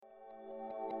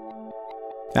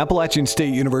Appalachian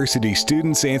State University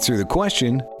students answer the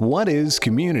question, what is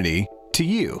community to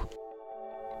you?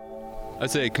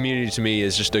 I'd say community to me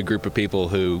is just a group of people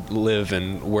who live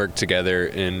and work together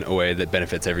in a way that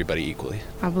benefits everybody equally.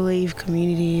 I believe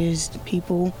community is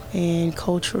people and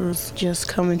cultures just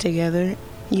coming together.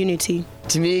 Unity.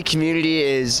 To me, community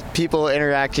is people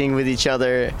interacting with each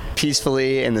other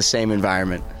peacefully in the same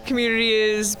environment. Community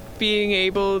is being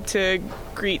able to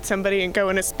greet somebody and go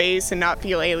in a space and not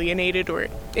feel alienated or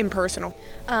impersonal.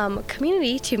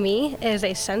 Community to me is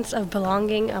a sense of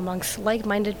belonging amongst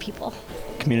like-minded people.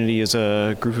 Community is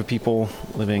a group of people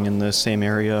living in the same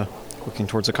area, working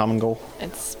towards a common goal.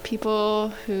 It's people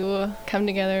who come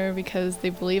together because they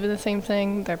believe in the same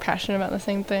thing, they're passionate about the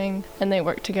same thing, and they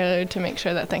work together to make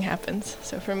sure that thing happens.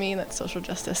 So for me, that's social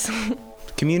justice.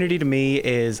 Community to me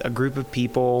is a group of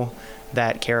people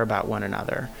that care about one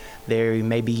another. They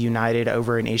may be united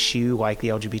over an issue like the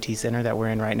LGBT Center that we're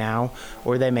in right now,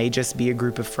 or they may just be a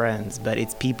group of friends, but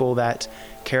it's people that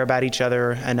care about each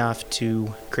other enough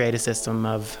to create a system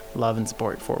of love and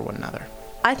support for one another.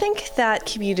 I think that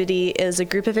community is a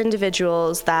group of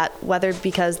individuals that, whether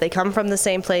because they come from the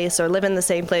same place or live in the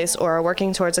same place or are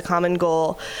working towards a common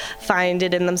goal, find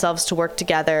it in themselves to work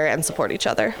together and support each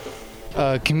other.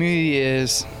 Community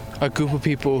is a group of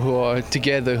people who are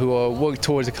together, who are work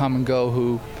towards a common goal,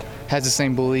 who has the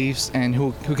same beliefs and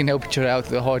who can help each other out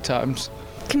through the hard times.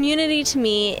 Community to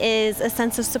me is a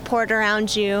sense of support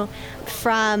around you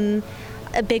from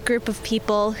a big group of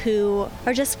people who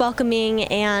are just welcoming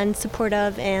and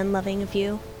supportive and loving of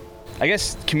you. I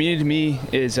guess community to me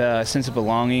is a sense of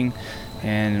belonging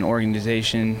and an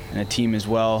organization and a team as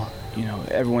well. You know,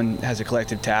 everyone has a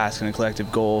collective task and a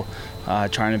collective goal,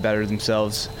 trying to better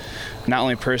themselves, not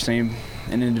only personally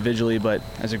and individually, but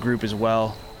as a group as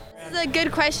well. This is a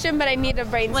good question, but I need to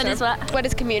brainstorm. What is what? What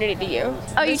is community to you?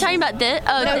 Oh, you're talking about this?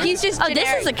 Oh, no, he's just generic.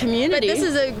 This is a community. But this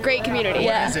is a great community.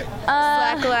 Yeah. What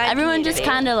is it? Everyone just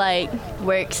kind of like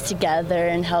works together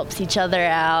and helps each other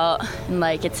out, and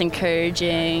like it's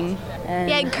encouraging. And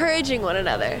yeah, encouraging one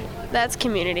another. That's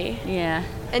community. Yeah.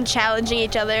 And challenging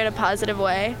each other in a positive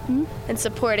way, and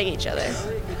supporting each other.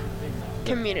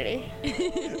 Community.